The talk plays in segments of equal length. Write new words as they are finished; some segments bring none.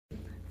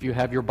If you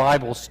have your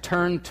Bibles,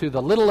 turn to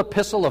the little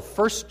epistle of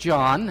 1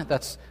 John.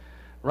 That's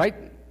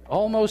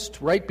almost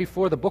right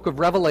before the book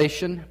of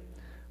Revelation.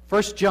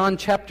 1 John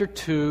chapter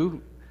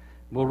 2.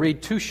 We'll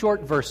read two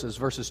short verses,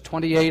 verses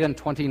 28 and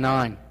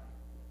 29.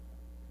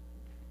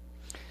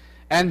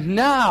 And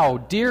now,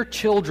 dear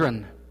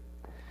children,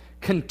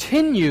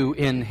 continue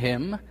in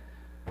him,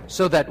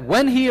 so that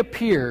when he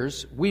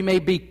appears, we may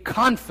be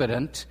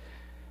confident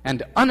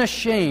and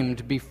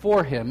unashamed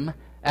before him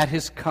at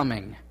his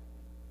coming.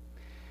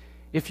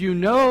 If you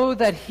know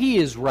that he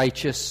is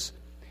righteous,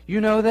 you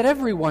know that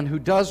everyone who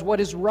does what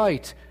is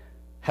right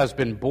has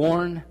been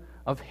born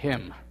of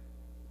him.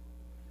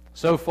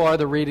 So far,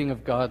 the reading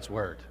of God's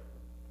Word.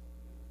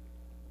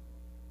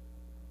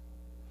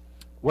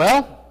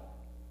 Well,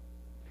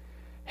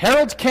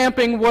 Harold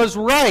Camping was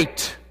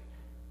right.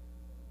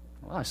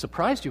 Well, I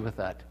surprised you with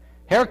that.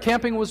 Harold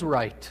Camping was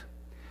right.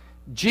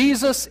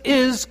 Jesus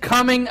is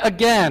coming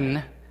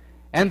again,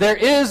 and there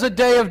is a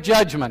day of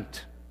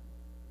judgment.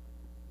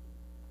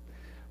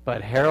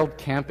 But Harold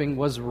Camping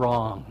was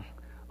wrong.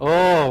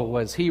 Oh,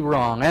 was he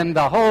wrong. And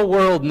the whole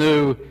world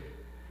knew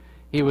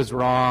he was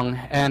wrong.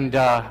 And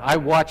I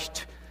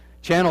watched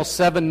Channel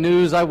 7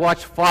 News, I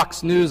watched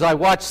Fox News, I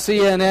watched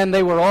CNN.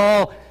 They were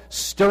all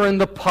stirring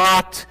the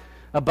pot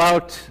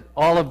about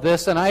all of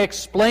this. And I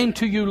explained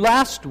to you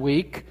last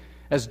week,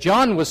 as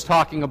John was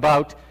talking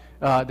about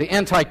the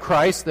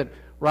Antichrist that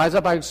rise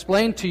up, I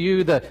explained to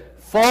you the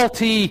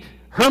faulty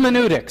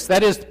hermeneutics,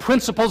 that is,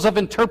 principles of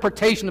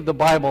interpretation of the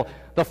Bible,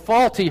 the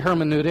faulty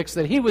hermeneutics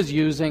that he was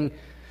using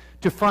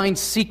to find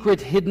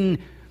secret,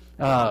 hidden,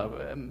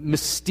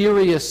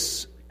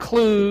 mysterious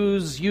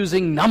clues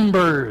using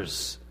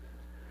numbers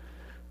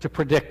to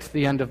predict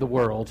the end of the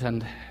world.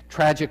 And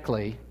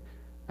tragically,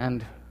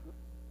 and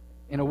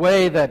in a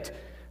way that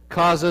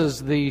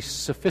causes the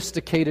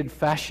sophisticated,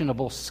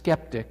 fashionable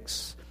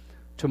skeptics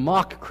to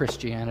mock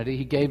Christianity,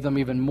 he gave them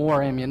even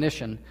more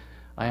ammunition,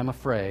 I am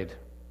afraid.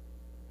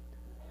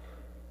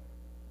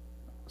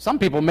 Some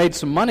people made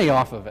some money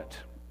off of it.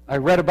 I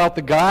read about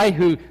the guy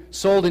who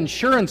sold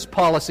insurance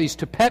policies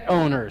to pet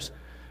owners,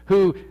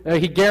 who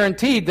he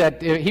guaranteed that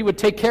he would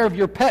take care of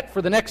your pet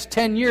for the next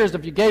 10 years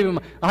if you gave him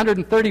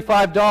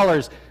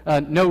 $135,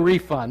 no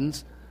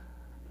refunds.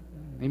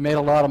 He made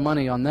a lot of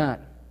money on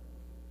that.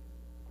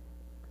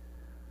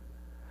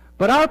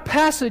 But our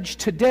passage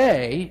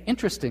today,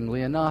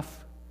 interestingly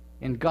enough,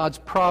 in God's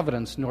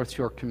Providence North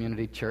Shore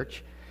Community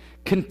Church,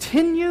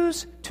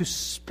 continues to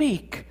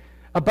speak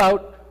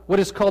about what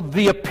is called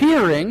the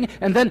appearing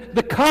and then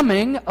the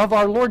coming of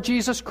our Lord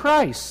Jesus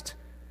Christ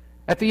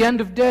at the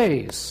end of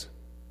days.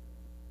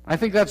 I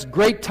think that's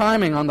great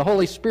timing on the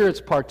Holy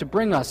Spirit's part to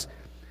bring us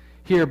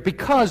here,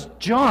 because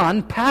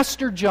John,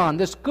 Pastor John,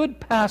 this good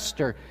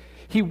pastor,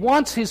 he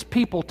wants his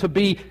people to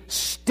be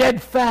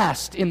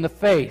steadfast in the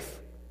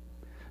faith.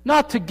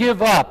 Not to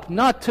give up,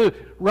 not to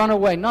run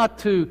away, not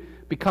to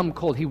become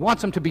cold. He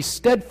wants them to be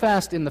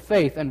steadfast in the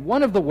faith. And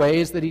one of the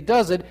ways that he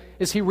does it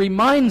is he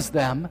reminds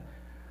them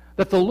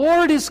that the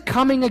Lord is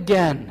coming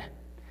again.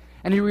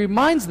 And he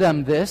reminds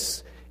them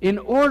this in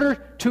order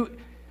to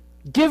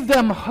give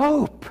them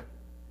hope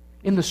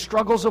in the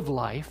struggles of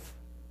life.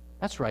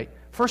 That's right.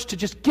 First, to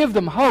just give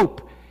them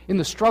hope in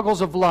the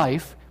struggles of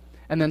life.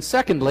 And then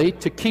secondly,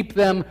 to keep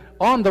them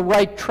on the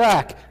right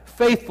track,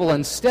 faithful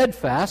and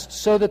steadfast,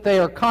 so that they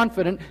are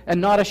confident and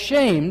not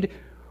ashamed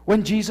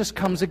when Jesus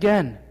comes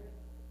again.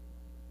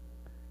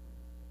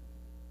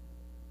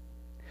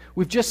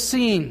 We've just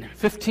seen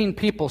 15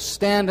 people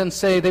stand and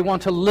say they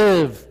want to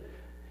live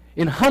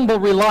in humble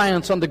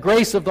reliance on the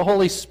grace of the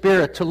Holy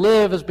Spirit, to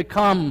live as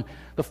become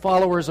the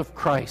followers of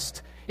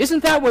Christ.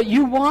 Isn't that what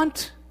you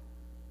want?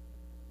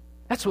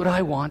 That's what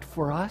I want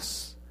for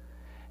us.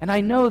 And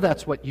I know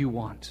that's what you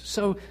want.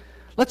 So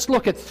let's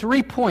look at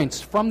 3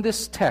 points from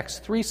this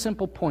text, 3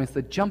 simple points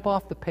that jump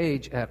off the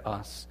page at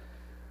us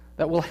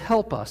that will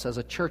help us as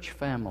a church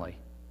family.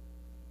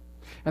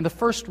 And the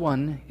first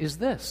one is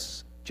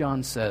this.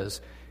 John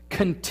says,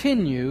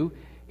 continue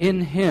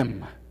in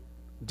him,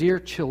 dear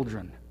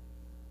children.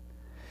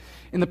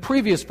 In the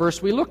previous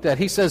verse we looked at,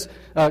 he says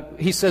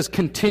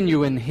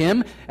continue in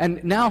him,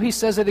 and now he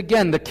says it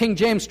again. The King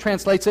James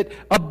translates it,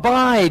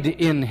 abide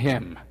in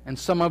him. And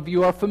some of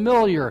you are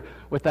familiar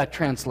with that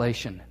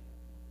translation.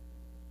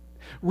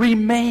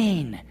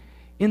 Remain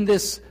in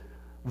this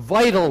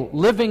vital,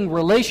 living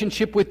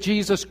relationship with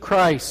Jesus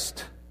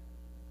Christ.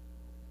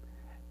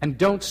 And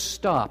don't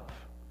stop,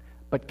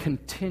 but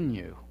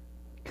continue.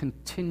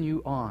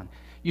 Continue on.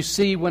 You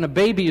see, when a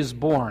baby is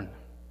born,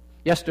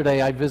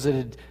 yesterday I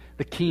visited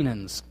the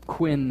Keenans,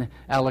 Quinn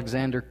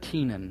Alexander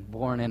Keenan,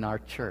 born in our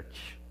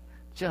church.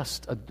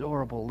 Just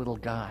adorable little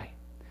guy.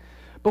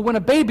 But when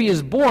a baby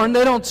is born,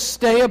 they don't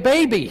stay a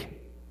baby.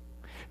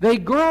 They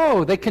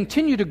grow. They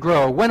continue to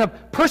grow. When a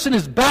person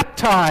is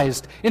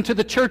baptized into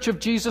the church of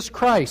Jesus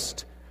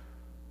Christ,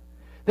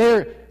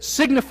 they're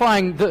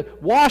signifying the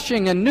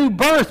washing and new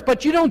birth,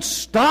 but you don't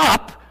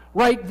stop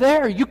right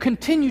there. You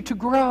continue to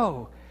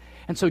grow.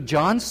 And so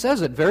John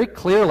says it very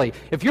clearly.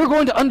 If you're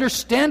going to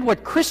understand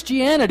what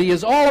Christianity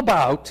is all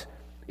about,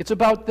 It's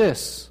about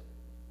this: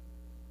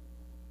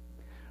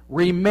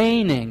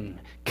 remaining,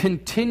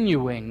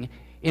 continuing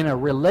in a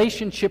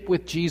relationship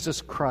with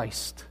Jesus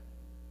Christ.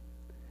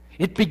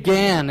 It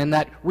began in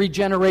that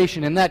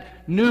regeneration, in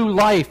that new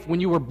life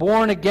when you were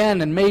born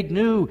again and made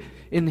new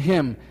in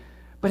Him.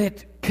 But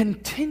it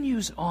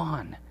continues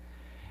on.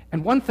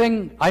 And one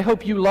thing I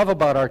hope you love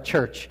about our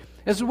church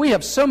is we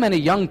have so many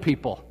young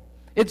people.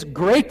 It's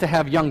great to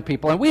have young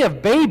people. And we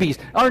have babies.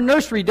 Our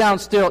nursery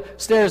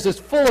downstairs is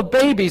full of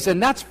babies,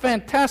 and that's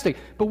fantastic.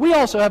 But we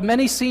also have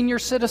many senior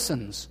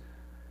citizens.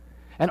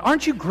 And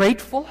aren't you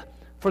grateful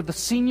for the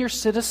senior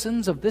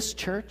citizens of this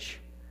church?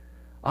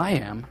 I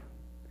am.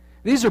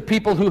 These are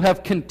people who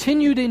have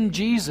continued in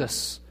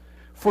Jesus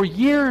for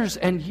years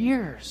and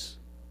years.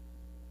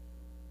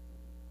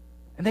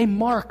 And they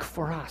mark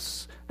for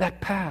us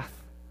that path.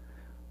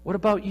 What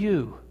about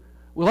you?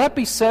 Will that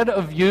be said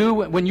of you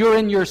when you're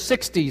in your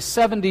 60s,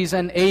 70s,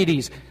 and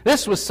 80s?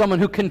 This was someone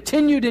who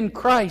continued in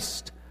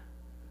Christ.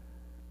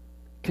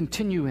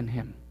 Continue in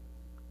Him.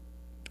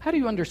 How do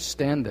you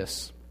understand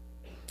this?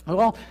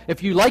 Well,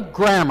 if you like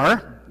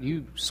grammar,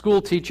 you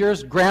school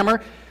teachers,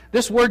 grammar,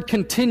 this word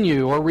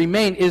continue or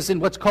remain is in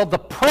what's called the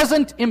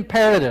present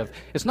imperative.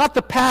 It's not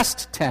the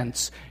past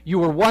tense, you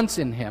were once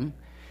in Him.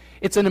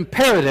 It's an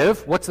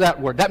imperative. What's that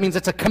word? That means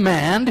it's a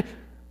command.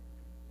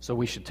 So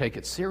we should take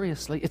it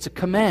seriously. It's a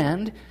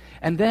command,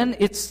 and then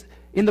it's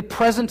in the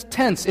present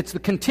tense. It's the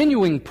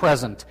continuing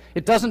present.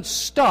 It doesn't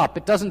stop.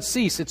 It doesn't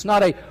cease. It's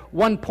not a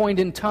one point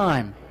in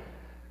time.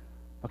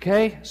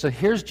 Okay? So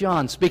here's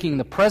John speaking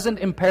the present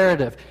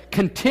imperative.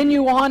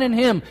 Continue on in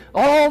Him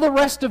all the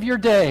rest of your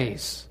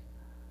days.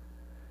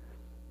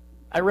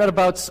 I read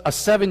about a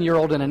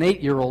 7-year-old and an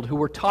 8-year-old who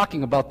were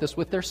talking about this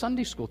with their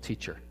Sunday school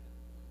teacher.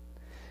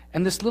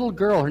 And this little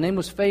girl, her name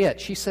was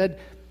Fayette, she said,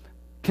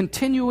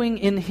 continuing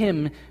in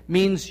Him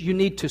means you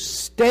need to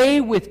stay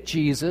with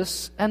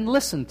Jesus and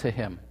listen to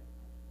Him.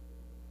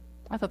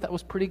 I thought that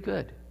was pretty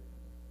good.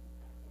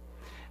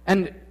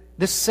 And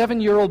this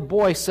 7-year-old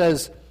boy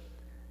says,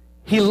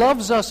 He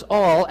loves us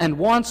all and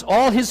wants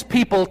all His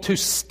people to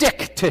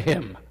stick to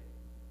Him.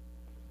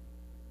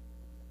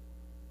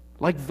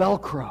 Like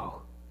Velcro.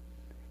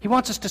 He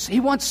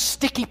wants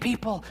sticky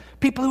people,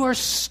 people who are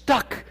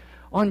stuck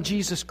on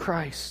Jesus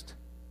Christ.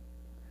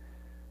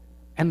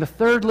 And the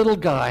third little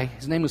guy,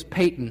 his name was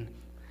Peyton,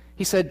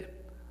 he said,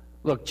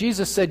 look,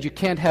 Jesus said you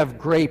can't have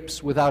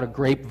grapes without a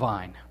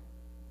grapevine.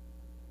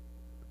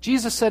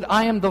 Jesus said,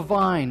 I am the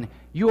vine,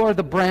 you are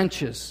the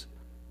branches.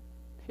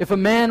 If a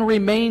man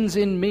remains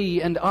in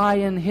me and I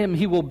in him,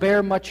 he will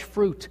bear much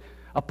fruit.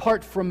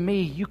 Apart from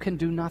me, you can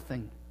do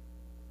nothing.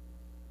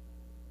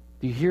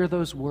 Do you hear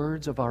those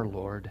words of our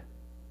Lord?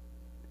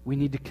 We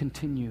need to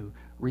continue,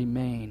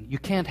 remain. You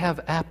can't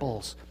have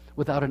apples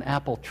without an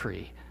apple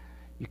tree.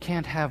 You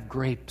can't have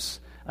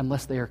grapes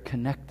unless they are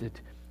connected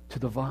to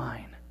the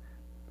vine.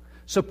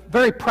 So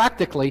very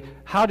practically,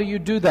 how do you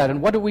do that?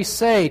 And what do we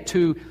say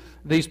to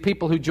these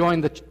people who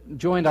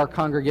joined our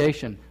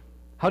congregation?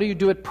 How do you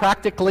do it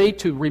practically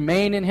to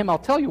remain in Him? I'll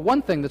tell you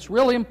one thing that's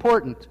really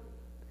important.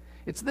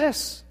 It's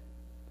this.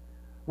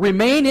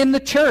 Remain in the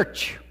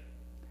church.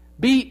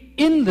 Be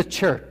in the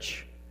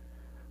church.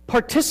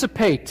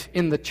 Participate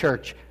in the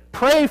church.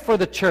 Pray for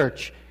the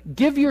church.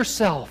 Give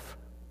yourself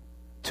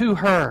to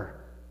her.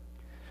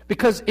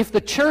 Because if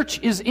the church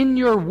is in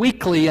your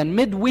weekly and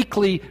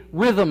mid-weekly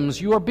rhythms,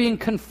 you are being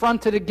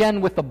confronted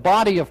again with the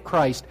body of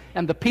Christ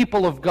and the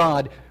people of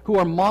God who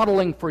are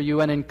modeling for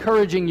you and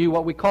encouraging you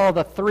what we call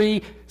the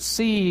 3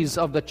 C's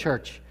of the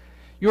church.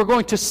 You are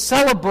going to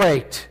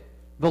celebrate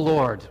the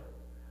Lord.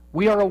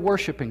 We are a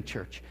worshiping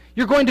church.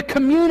 You're going to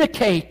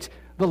communicate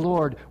the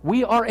Lord.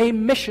 We are a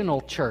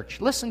missional church.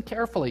 Listen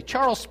carefully.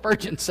 Charles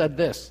Spurgeon said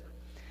this.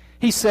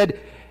 He said,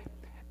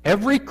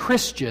 every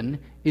Christian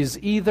is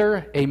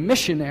either a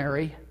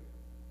missionary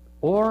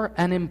or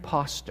an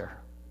imposter.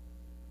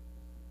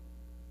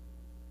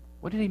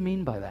 What did he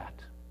mean by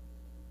that?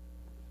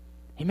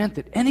 He meant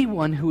that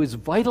anyone who is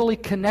vitally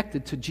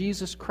connected to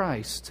Jesus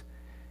Christ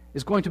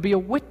is going to be a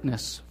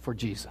witness for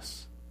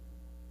Jesus.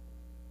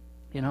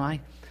 You know,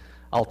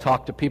 I'll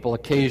talk to people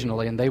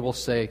occasionally and they will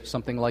say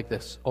something like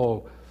this,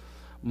 oh,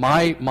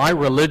 my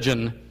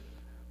religion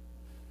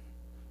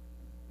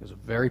is a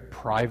very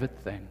private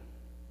thing.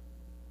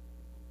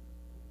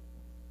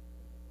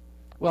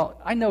 Well,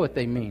 I know what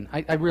they mean.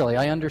 I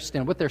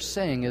understand. What they're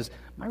saying is,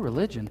 my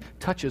religion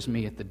touches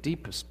me at the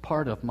deepest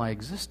part of my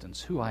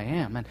existence, who I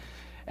am,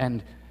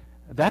 and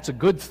that's a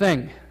good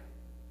thing.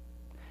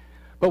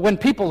 But when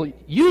people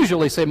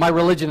usually say, my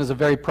religion is a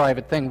very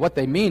private thing, what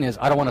they mean is,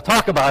 I don't want to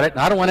talk about it,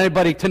 and I don't want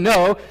anybody to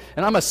know,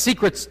 and I'm a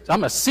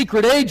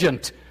secret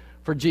agent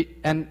for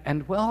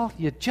and well,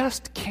 you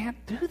just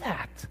can't do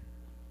that.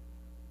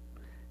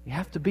 You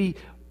have to be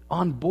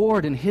on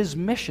board in His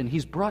mission.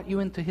 He's brought you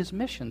into His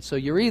mission. So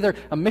you're either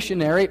a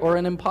missionary or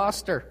an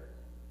imposter.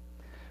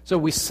 So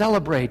we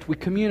celebrate, we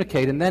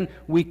communicate, and then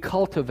we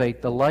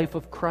cultivate the life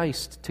of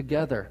Christ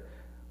together.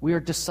 We are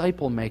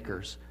disciple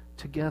makers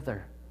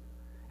together.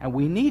 And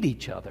we need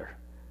each other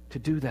to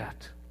do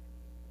that.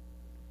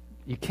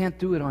 You can't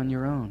do it on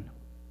your own.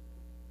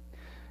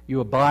 You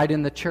abide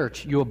in the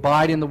church. You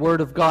abide in the Word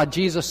of God.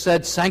 Jesus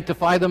said,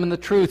 sanctify them in the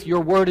truth.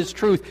 Your word is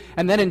truth.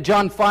 And then in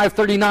John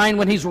 5:39,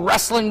 when he's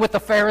wrestling with the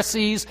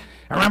Pharisees,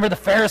 remember the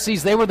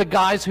Pharisees, they were the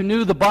guys who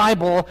knew the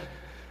Bible,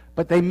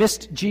 but they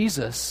missed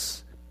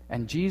Jesus.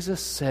 And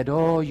Jesus said,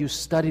 oh, you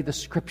study the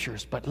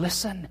Scriptures, but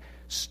listen,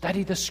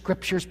 study the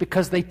Scriptures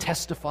because they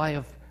testify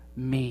of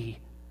me.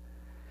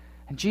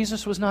 And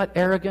Jesus was not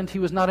arrogant. He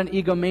was not an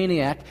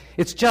egomaniac.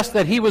 It's just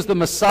that he was the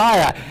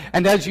Messiah.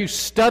 And as you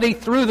study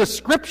through the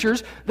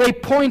Scriptures, they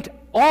point,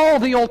 all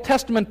the Old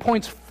Testament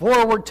points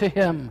forward to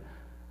him.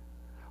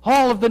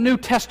 All of the New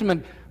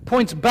Testament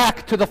points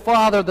back to the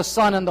Father, the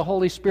Son, and the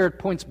Holy Spirit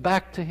points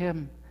back to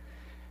him.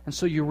 And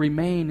so you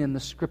remain in the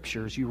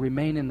Scriptures. You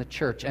remain in the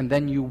church. And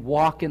then you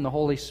walk in the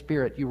Holy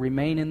Spirit. You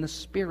remain in the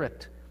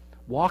Spirit.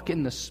 Walk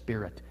in the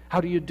Spirit.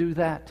 How do you do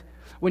that?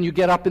 When you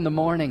get up in the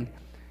morning,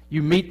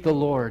 you meet the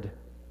Lord.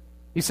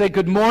 You say,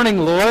 good morning,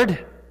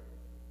 Lord.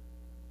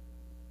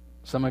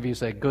 Some of you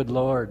say, good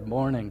Lord,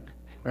 morning.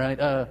 Right?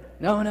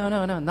 No,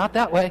 not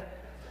that way.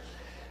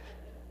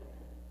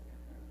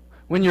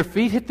 When your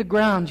feet hit the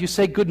ground, you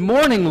say, good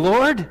morning,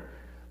 Lord.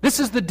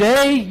 This is the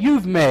day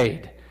you've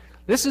made.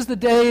 This is the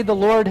day the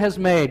Lord has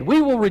made.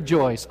 We will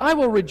rejoice. I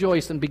will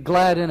rejoice and be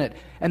glad in it.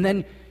 And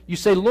then you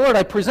say, Lord,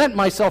 I present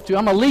myself to you.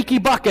 I'm a leaky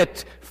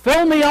bucket.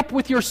 Fill me up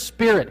with your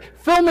Spirit.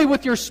 Fill me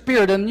with your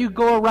Spirit. And you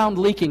go around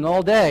leaking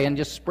all day and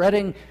just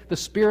spreading the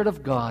Spirit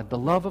of God, the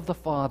love of the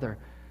Father,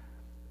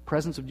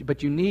 presence of.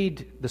 But you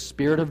need the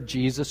Spirit of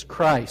Jesus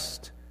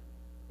Christ.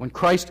 When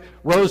Christ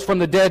rose from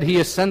the dead, he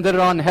ascended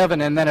on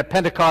heaven. And then at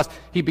Pentecost,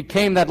 he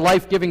became that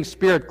life-giving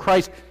Spirit.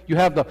 Christ, you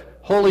have the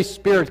Holy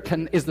Spirit,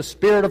 is the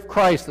Spirit of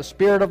Christ, the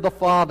Spirit of the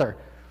Father.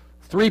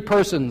 3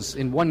 persons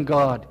in one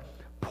God,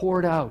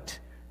 poured out.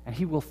 And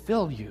he will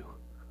fill you.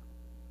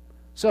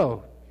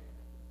 So,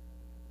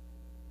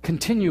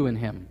 continue in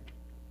him.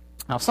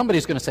 Now,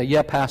 somebody's going to say,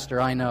 yeah, Pastor,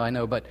 I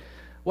know, but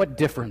what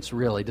difference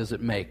really does it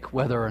make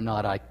whether or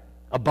not I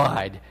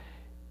abide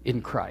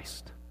in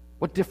Christ?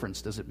 What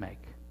difference does it make?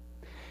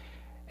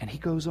 And he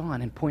goes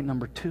on in point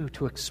number 2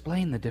 to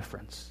explain the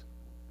difference.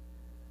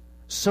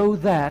 So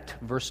that,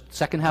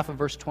 second half of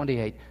verse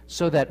 28,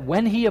 so that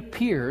when he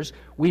appears,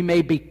 we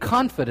may be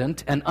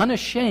confident and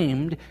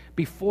unashamed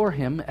before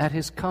him at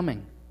his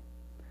coming.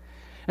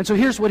 And so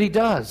here's what he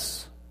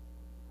does.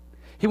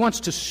 He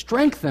wants to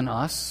strengthen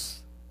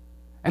us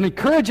and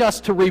encourage us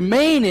to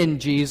remain in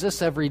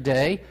Jesus every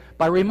day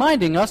by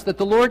reminding us that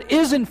the Lord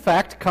is in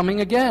fact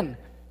coming again.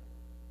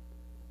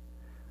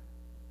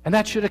 And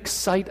that should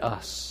excite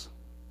us.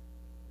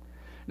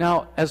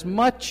 Now, as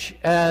much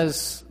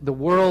as the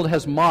world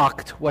has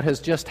mocked what has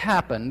just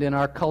happened in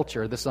our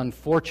culture, this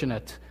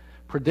unfortunate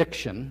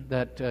prediction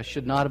that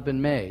should not have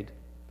been made,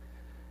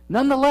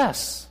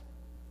 nonetheless,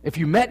 if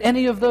you met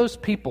any of those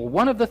people,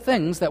 one of the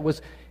things that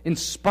was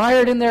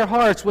inspired in their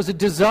hearts was a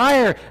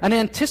desire, an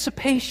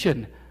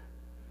anticipation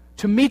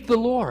to meet the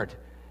Lord.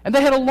 And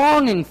they had a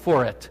longing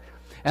for it.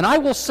 And I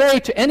will say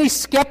to any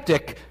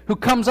skeptic who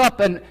comes up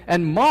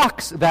and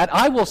mocks that,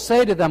 I will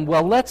say to them,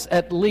 well, let's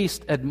at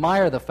least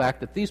admire the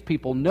fact that these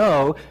people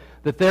know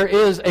that there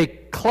is a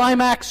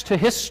climax to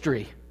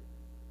history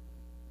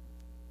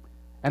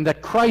and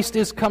that Christ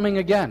is coming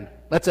again.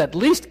 Let's at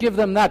least give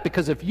them that,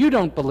 because if you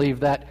don't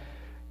believe that,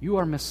 you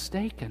are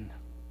mistaken.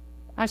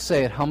 I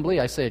say it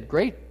humbly, I say it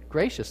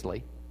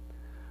graciously.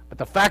 But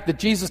the fact that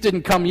Jesus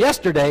didn't come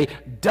yesterday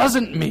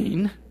doesn't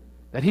mean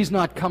that he's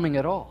not coming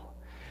at all.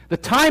 The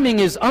timing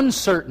is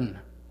uncertain.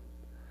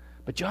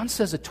 But John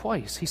says it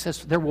twice. He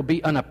says there will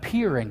be an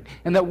appearing.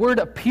 And that word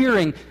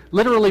appearing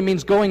literally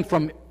means going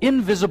from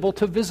invisible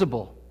to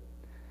visible.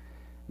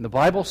 And the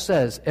Bible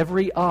says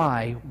every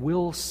eye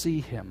will see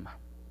him.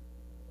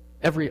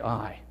 Every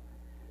eye.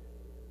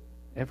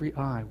 Every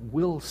eye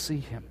will see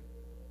him.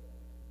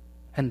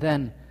 And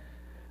then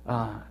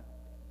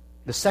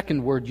the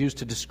second word used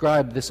to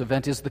describe this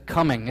event is the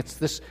coming. It's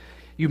this,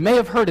 you may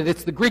have heard it,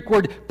 it's the Greek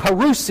word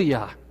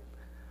parousia,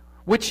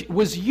 which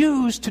was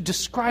used to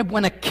describe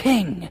when a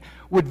king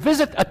would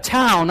visit a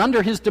town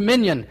under his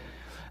dominion,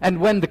 and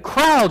when the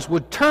crowds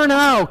would turn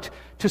out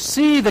to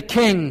see the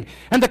king,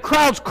 and the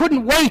crowds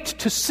couldn't wait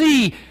to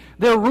see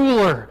their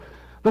ruler,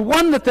 the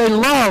one that they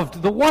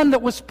loved, the one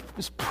that was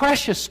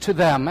precious to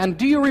them. And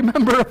do you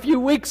remember a few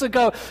weeks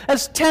ago,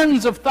 as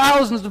tens of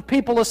thousands of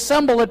people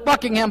assembled at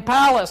Buckingham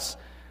Palace?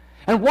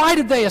 And why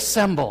did they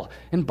assemble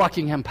in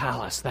Buckingham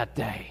Palace that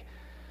day?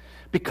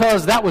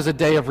 Because that was a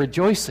day of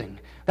rejoicing.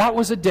 That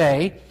was a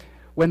day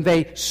when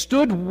they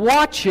stood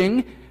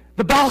watching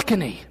the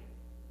balcony.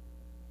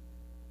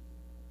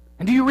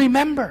 And do you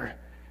remember?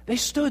 They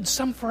stood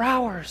some for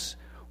hours,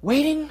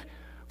 waiting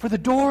for the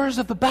doors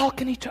of the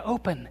balcony to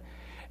open.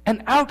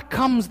 And out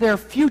comes their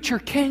future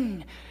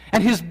king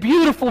and his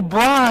beautiful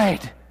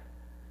bride.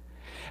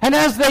 And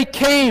as they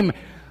came,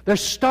 there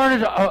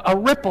started a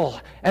ripple,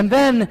 and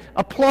then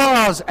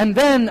applause, and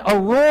then a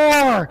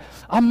roar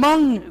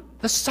among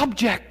the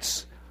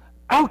subjects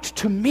out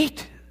to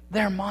meet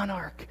their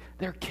monarch,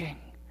 their king,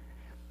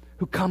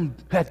 who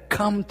had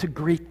come to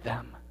greet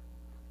them.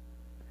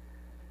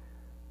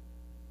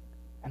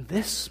 And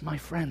this, my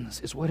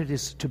friends, is what it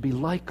is to be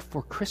like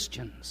for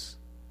Christians.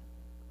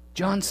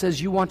 John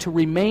says you want to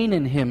remain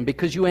in Him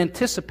because you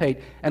anticipate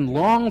and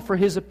long for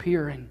His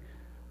appearing.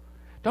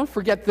 Don't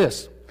forget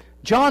this.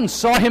 John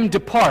saw Him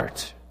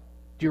depart.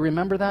 Do you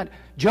remember that?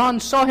 John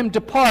saw Him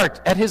depart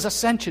at His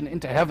ascension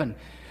into heaven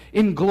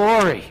in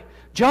glory.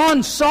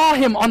 John saw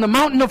Him on the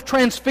mountain of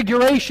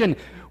transfiguration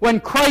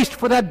when Christ,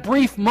 for that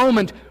brief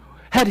moment,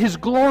 had His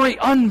glory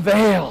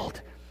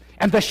unveiled.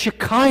 And the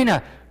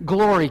Shekinah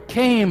glory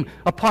came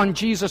upon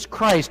Jesus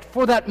Christ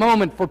for that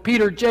moment for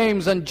Peter,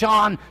 James, and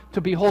John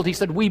to behold. He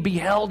said, we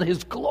beheld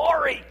His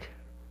glory.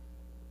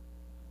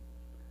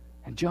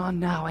 And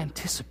John now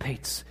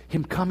anticipates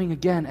Him coming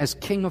again as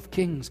King of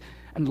Kings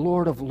and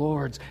Lord of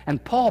Lords.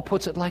 And Paul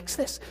puts it like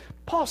this.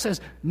 Paul says,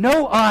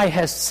 no eye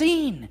has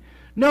seen,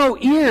 no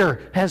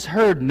ear has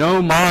heard,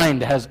 no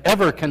mind has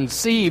ever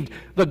conceived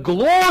the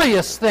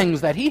glorious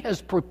things that He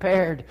has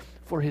prepared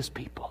for His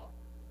people.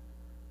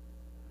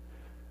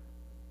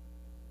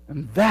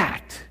 And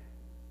that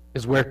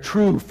is where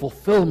true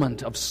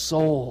fulfillment of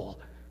soul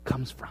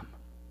comes from.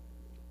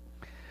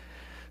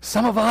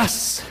 Some of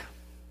us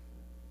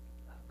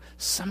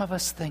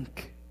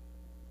think,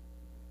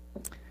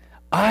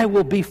 I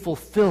will be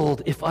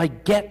fulfilled if I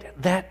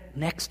get that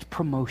next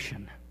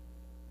promotion.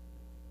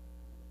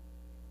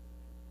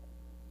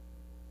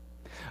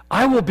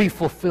 I will be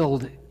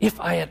fulfilled if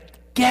I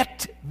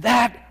get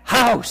that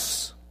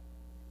house.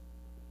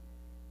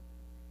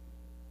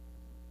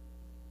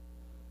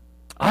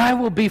 I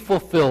will be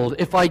fulfilled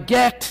if I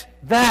get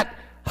that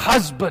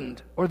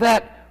husband or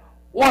that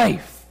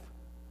wife.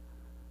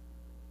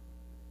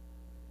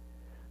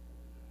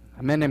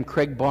 A man named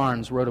Craig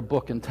Barnes wrote a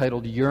book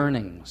entitled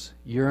Yearnings.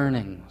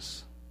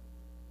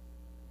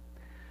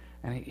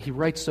 And he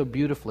writes so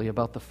beautifully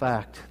about the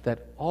fact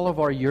that all of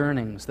our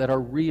yearnings that are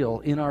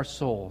real in our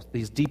souls,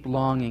 these deep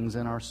longings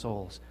in our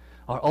souls,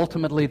 are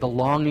ultimately the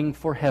longing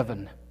for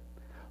heaven.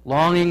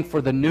 Longing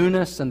for the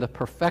newness and the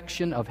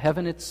perfection of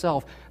heaven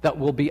itself that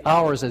will be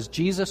ours, as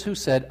Jesus, who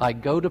said, I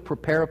go to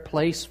prepare a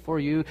place for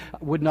you,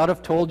 would not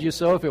have told you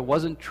so if it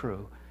wasn't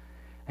true.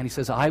 And He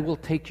says, I will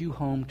take you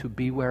home to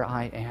be where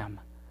I am.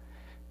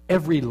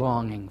 Every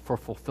longing for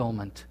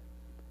fulfillment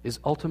is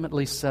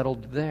ultimately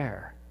settled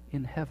there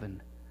in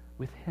heaven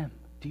with Him.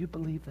 Do you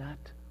believe that?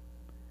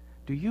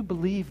 Do you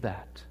believe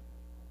that?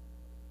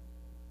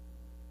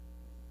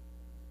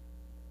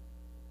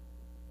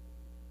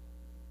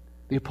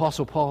 The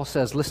Apostle Paul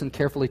says, listen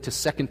carefully to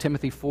 2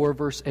 Timothy 4,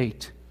 verse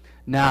 8.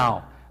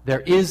 Now, there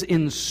is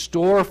in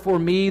store for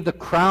me the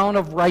crown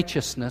of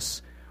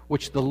righteousness,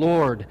 which the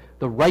Lord,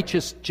 the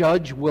righteous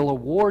judge, will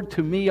award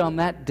to me on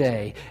that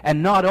day.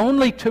 And not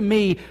only to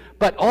me,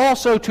 but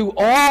also to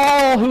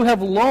all who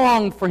have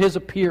longed for His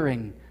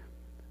appearing.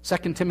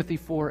 2 Timothy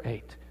 4,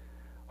 8.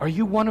 Are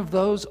you one of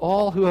those,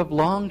 all who have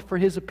longed for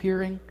His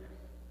appearing?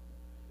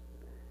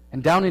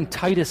 And down in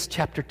Titus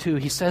chapter 2,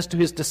 he says to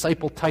his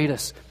disciple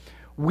Titus,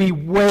 we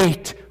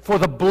wait for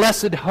the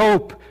blessed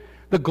hope,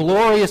 the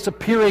glorious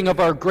appearing of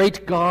our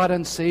great God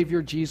and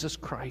Savior Jesus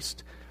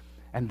Christ.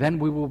 And then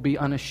we will be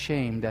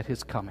unashamed at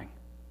His coming.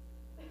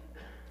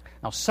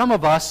 Now, some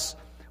of us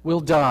will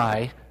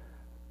die,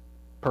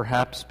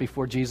 perhaps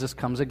before Jesus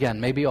comes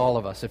again. Maybe all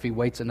of us, if He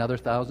waits another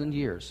 1,000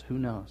 years. Who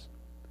knows?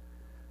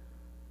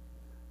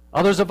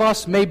 Others of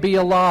us may be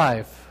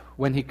alive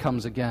when He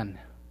comes again.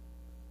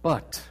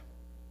 But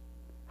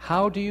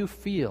how do you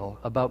feel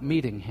about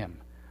meeting Him?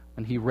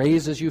 When He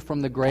raises you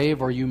from the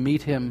grave, or you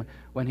meet Him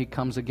when He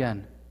comes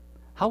again?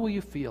 How will you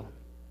feel?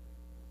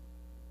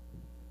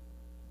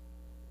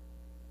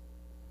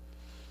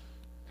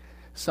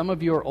 Some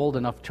of you are old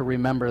enough to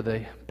remember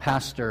the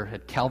pastor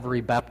at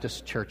Calvary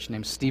Baptist Church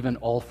named Stephen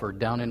Alford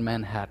down in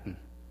Manhattan.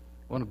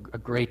 A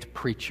great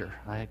preacher.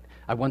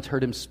 I once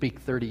heard him speak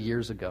 30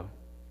 years ago.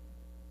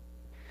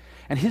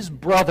 And his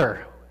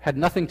brother had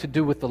nothing to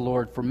do with the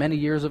Lord for many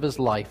years of his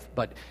life,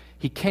 but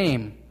he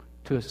came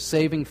to a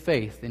saving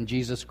faith in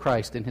Jesus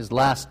Christ in his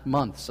last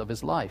months of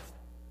his life.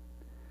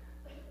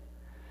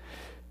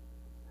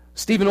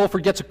 Stephen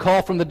Olford gets a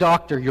call from the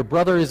doctor. Your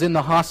brother is in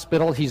the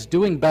hospital. He's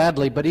doing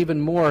badly, but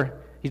even more,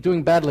 he's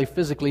doing badly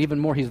physically. Even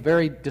more, he's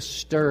very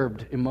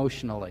disturbed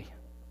emotionally.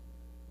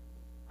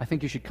 I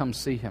think you should come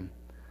see him.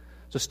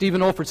 So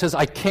Stephen Olford says,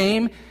 I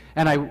came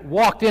and I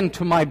walked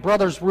into my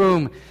brother's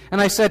room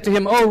and I said to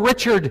him, oh,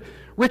 Richard,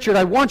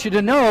 I want you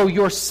to know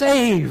you're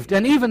saved.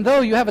 And even though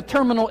you have a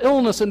terminal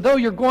illness and though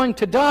you're going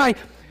to die,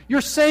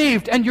 you're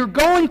saved and you're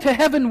going to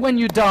heaven when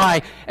you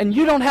die. And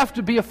you don't have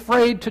to be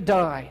afraid to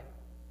die.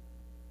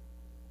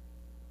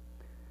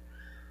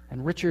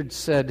 And Richard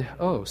said,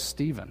 oh,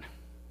 Stephen,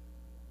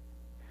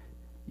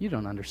 you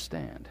don't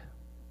understand.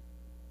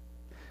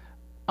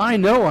 I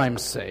know I'm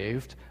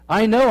saved.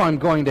 I know I'm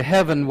going to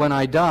heaven when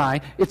I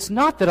die. It's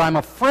not that I'm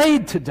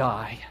afraid to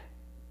die.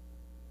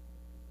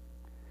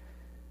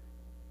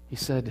 He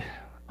said,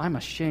 I'm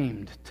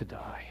ashamed to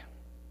die.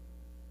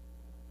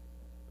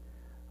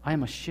 I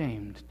am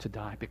ashamed to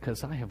die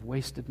because I have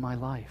wasted my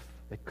life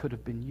that could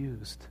have been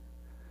used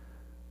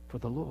for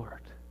the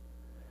Lord.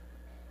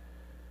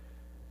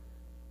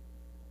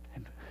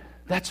 And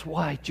That's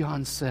why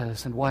John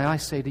says, and why I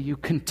say to you,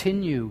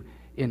 continue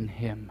in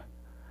him.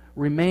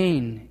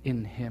 Remain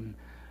in him.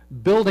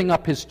 Building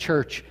up his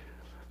church.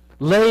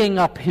 Laying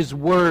up his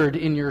word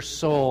in your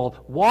soul.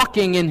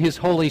 Walking in his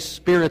Holy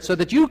Spirit so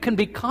that you can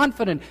be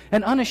confident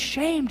and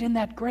unashamed in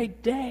that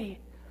great day.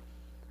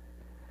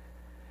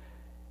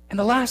 And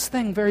the last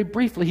thing, very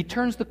briefly, he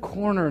turns the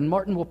corner, and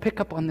Martin will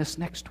pick up on this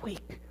next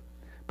week.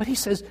 But he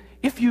says,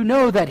 if you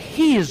know that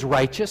he is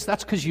righteous,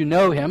 that's because you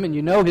know him and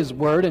you know his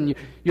word and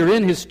you're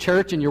in his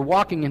church and you're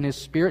walking in his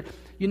spirit,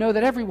 you know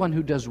that everyone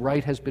who does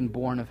right has been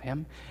born of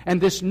him.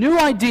 And this new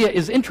idea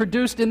is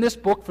introduced in this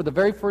book for the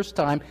very first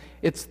time.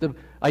 It's the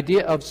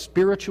idea of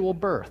spiritual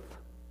birth.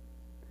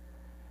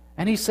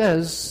 And he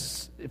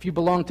says, if you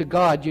belong to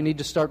God, you need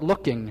to start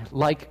looking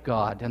like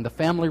God, and the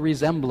family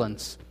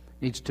resemblance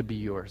needs to be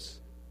yours.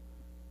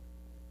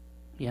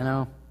 You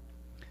know,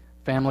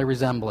 family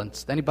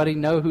resemblance. Anybody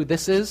know who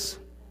this is?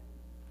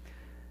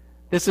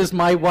 This is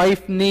my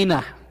wife,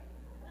 Nina,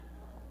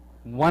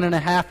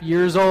 1.5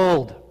 years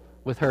old,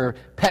 with her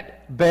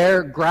pet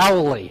bear,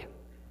 Growly.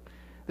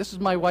 This is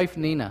my wife,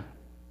 Nina.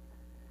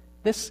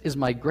 This is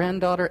my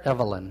granddaughter,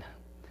 Evelyn.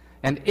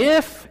 And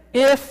if,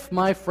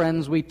 my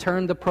friends, we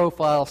turn the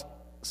profile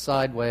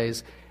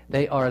sideways,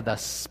 they are the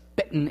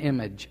spitting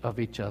image of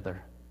each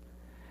other.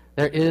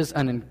 There is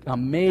an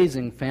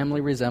amazing family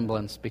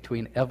resemblance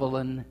between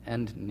Evelyn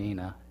and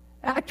Nina.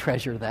 I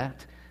treasure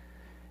that.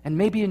 And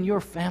maybe in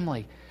your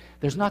family,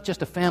 there's not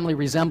just a family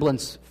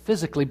resemblance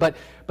physically, but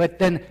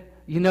then,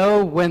 you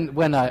know,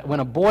 when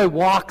a boy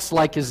walks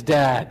like his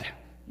dad,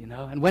 you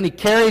know, and when he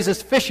carries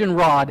his fishing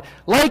rod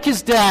like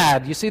his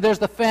dad, you see, there's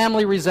the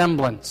family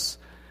resemblance.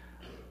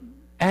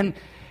 And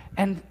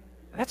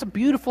that's a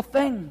beautiful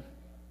thing.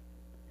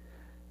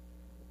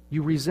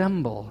 You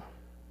resemble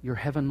your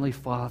heavenly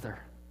Father.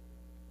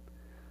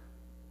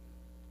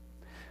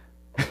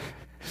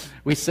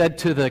 We said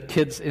to the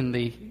kids in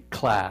the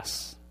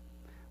class,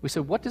 we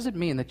said, what does it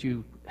mean that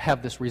you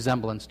have this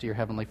resemblance to your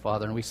heavenly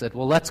Father? And we said,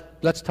 well,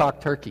 let's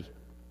talk turkey.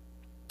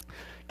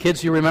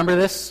 Kids, you remember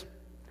this?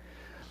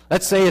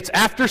 Let's say it's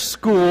after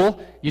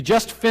school, you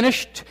just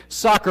finished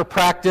soccer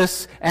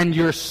practice, and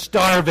you're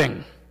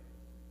starving.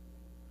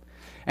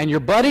 And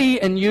your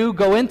buddy and you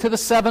go into the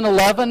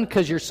 7-Eleven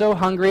because you're so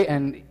hungry,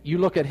 and you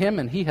look at him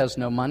and he has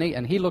no money,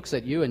 and he looks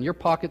at you and your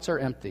pockets are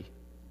empty.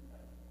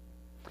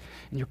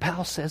 And your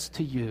pal says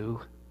to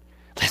you,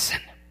 listen,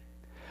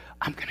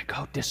 I'm going to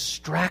go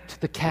distract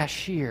the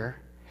cashier.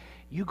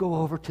 You go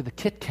over to the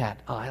Kit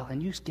Kat aisle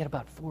and you get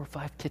about 4 or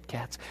 5 Kit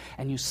Kats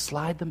and you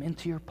slide them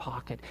into your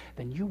pocket.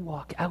 Then you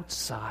walk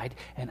outside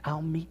and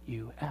I'll meet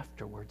you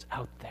afterwards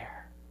out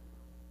there.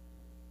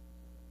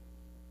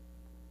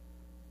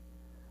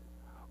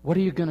 What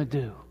are you going to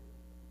do?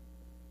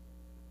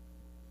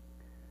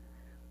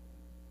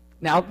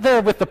 Now,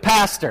 they're with the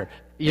pastor.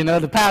 You know,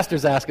 the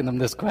pastor's asking them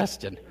this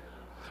question.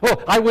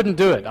 Well, I wouldn't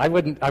do it. I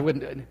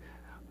wouldn't.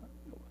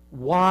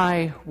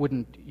 Why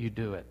wouldn't you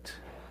do it?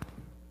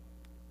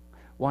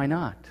 Why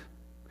not?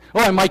 Oh,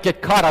 I might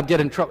get caught. I'll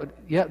get in trouble.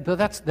 Yeah,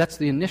 that's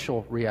the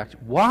initial reaction.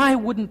 Why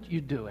wouldn't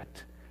you do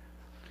it?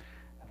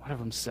 One of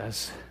them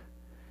says,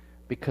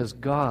 because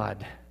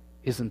God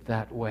isn't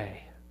that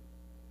way.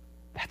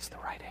 That's the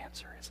right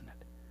answer, isn't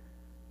it?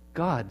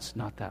 God's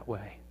not that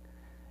way.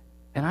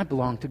 And I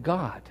belong to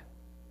God.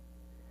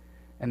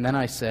 And then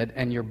I said,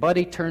 and your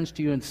buddy turns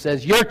to you and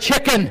says, you're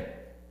chicken.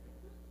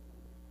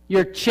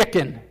 You're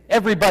chicken.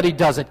 Everybody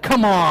does it.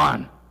 Come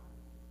on.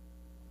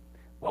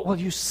 What will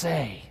you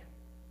say?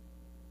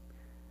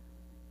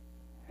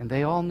 And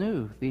they all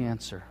knew the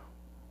answer.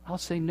 I'll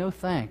say no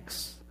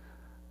thanks,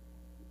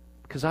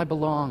 because I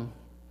belong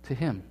to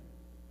him.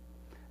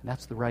 And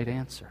that's the right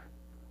answer.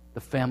 The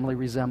family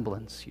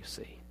resemblance, you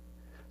see.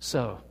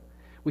 So,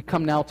 we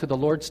come now to the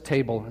Lord's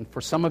table, and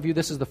for some of you,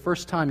 this is the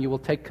first time you will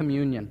take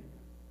communion.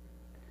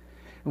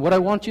 And what I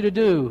want you to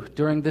do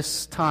during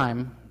this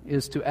time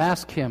is to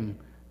ask him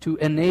to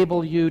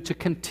enable you to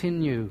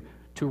continue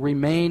to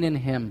remain in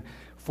him.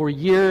 For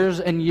years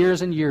and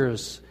years and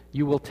years,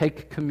 you will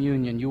take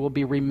communion. You will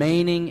be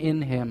remaining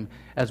in him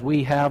as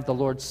we have the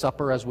Lord's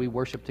Supper, as we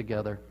worship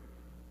together.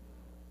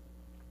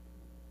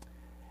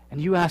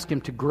 And you ask him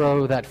to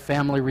grow that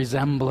family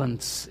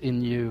resemblance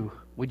in you.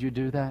 Would you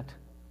do that?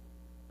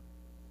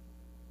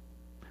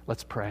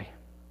 Let's pray.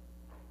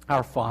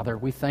 Our Father,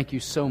 we thank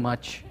you so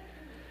much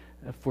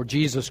for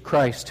Jesus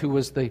Christ, who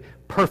was the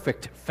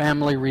perfect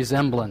family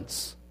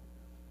resemblance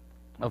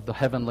of the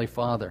Heavenly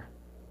Father.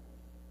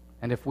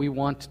 And if we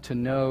want to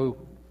know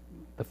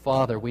the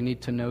Father, we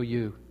need to know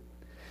you.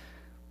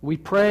 We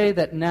pray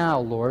that now,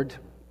 Lord,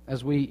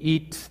 as we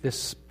eat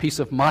this piece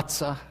of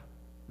matzah,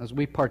 as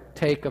we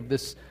partake of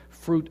this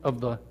fruit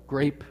of the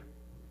grape,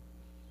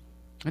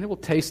 and it will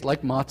taste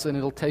like matzah and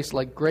it'll taste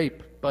like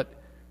grape,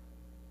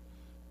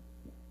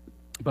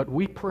 but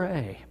we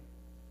pray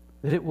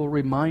that it will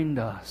remind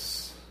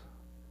us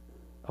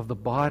of the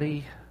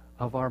body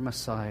of our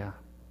Messiah,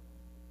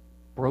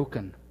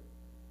 broken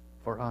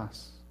for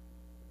us,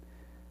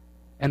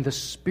 and the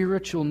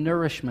spiritual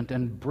nourishment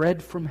and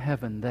bread from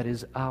heaven that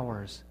is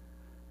ours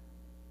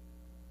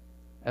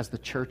as the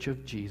church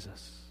of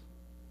Jesus.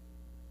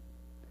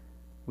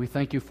 We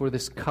thank you for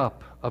this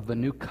cup of the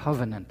new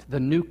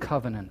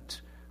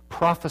covenant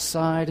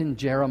prophesied in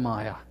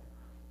Jeremiah.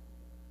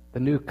 The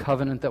new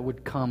covenant that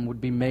would come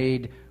would be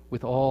made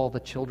with all the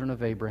children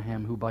of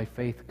Abraham who by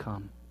faith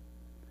come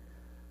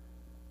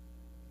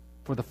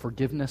for the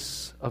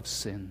forgiveness of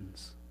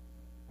sins.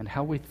 And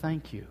how we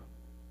thank you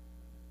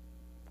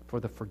for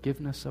the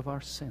forgiveness of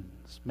our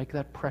sins. Make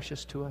that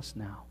precious to us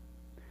now.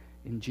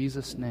 In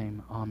Jesus'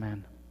 name,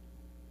 amen.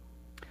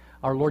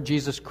 Our Lord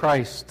Jesus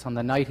Christ, on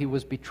the night he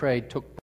was betrayed, took